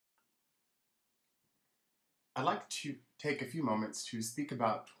I'd like to take a few moments to speak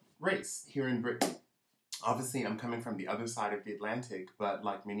about race here in Britain. Obviously, I'm coming from the other side of the Atlantic, but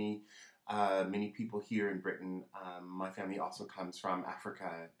like many people here in Britain, my family also comes from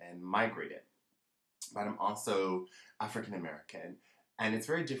Africa and migrated. But I'm also African American. And it's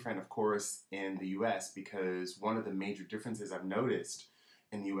very different, of course, in the US because one of the major differences I've noticed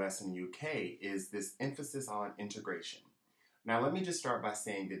in the US and the UK is this emphasis on integration. Now, let me just start by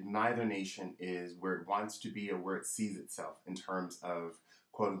saying that neither nation is where it wants to be or where it sees itself in terms of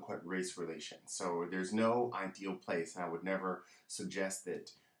quote unquote race relations. So there's no ideal place, and I would never suggest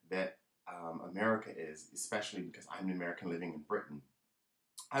that America is, especially because I'm an American living in Britain.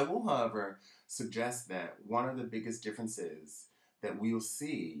 I will, however, suggest that one of the biggest differences that we'll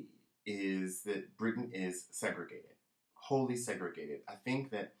see is that Britain is segregated, wholly segregated. I think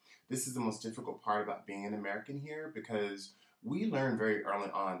that this is the most difficult part about being an American here because we learn very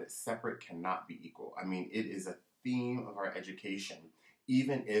early on that separate cannot be equal. I mean, it is a theme of our education.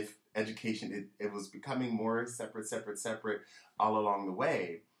 Even if education, it was becoming more separate all along the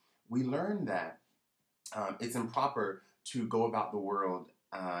way, we learned that it's improper to go about the world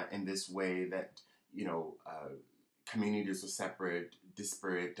in this way that, communities are separate,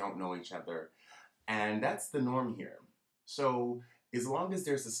 disparate, don't know each other. And that's the norm here. So as long as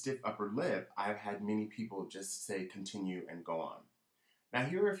there's a stiff upper lip, I've had many people just say continue and go on. Now,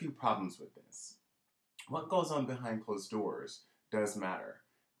 here are a few problems with this. What goes on behind closed doors does matter.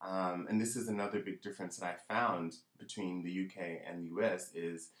 And this is another big difference that I found between the UK and the US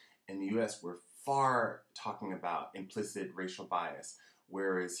is in the US, we're far talking about implicit racial bias,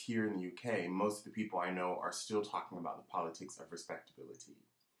 whereas here in the UK, most of the people I know are still talking about the politics of respectability.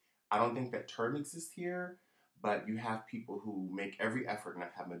 I don't think that term exists here, but you have people who make every effort, and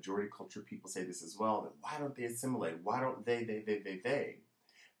I've had majority culture people say this as well, that why don't they assimilate? Why don't they?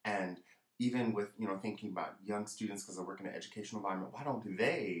 And even with, thinking about young students, because I work in an educational environment, why don't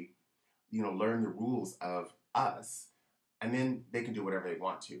they, learn the rules of us, and then they can do whatever they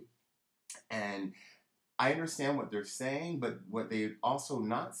want to. And I understand what they're saying, but what they're also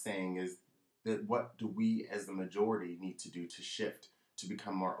not saying is that what do we as the majority need to do to shift, to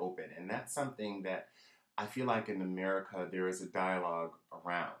become more open? And that's something that I feel like in America there is a dialogue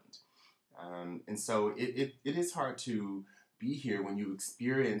around. And so it is hard to be here when you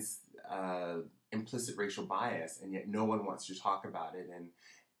experience implicit racial bias and yet no one wants to talk about it.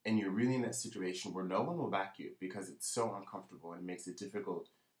 And you're really in that situation where no one will back you because it's so uncomfortable and it makes it difficult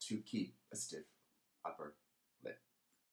to keep a stiff upper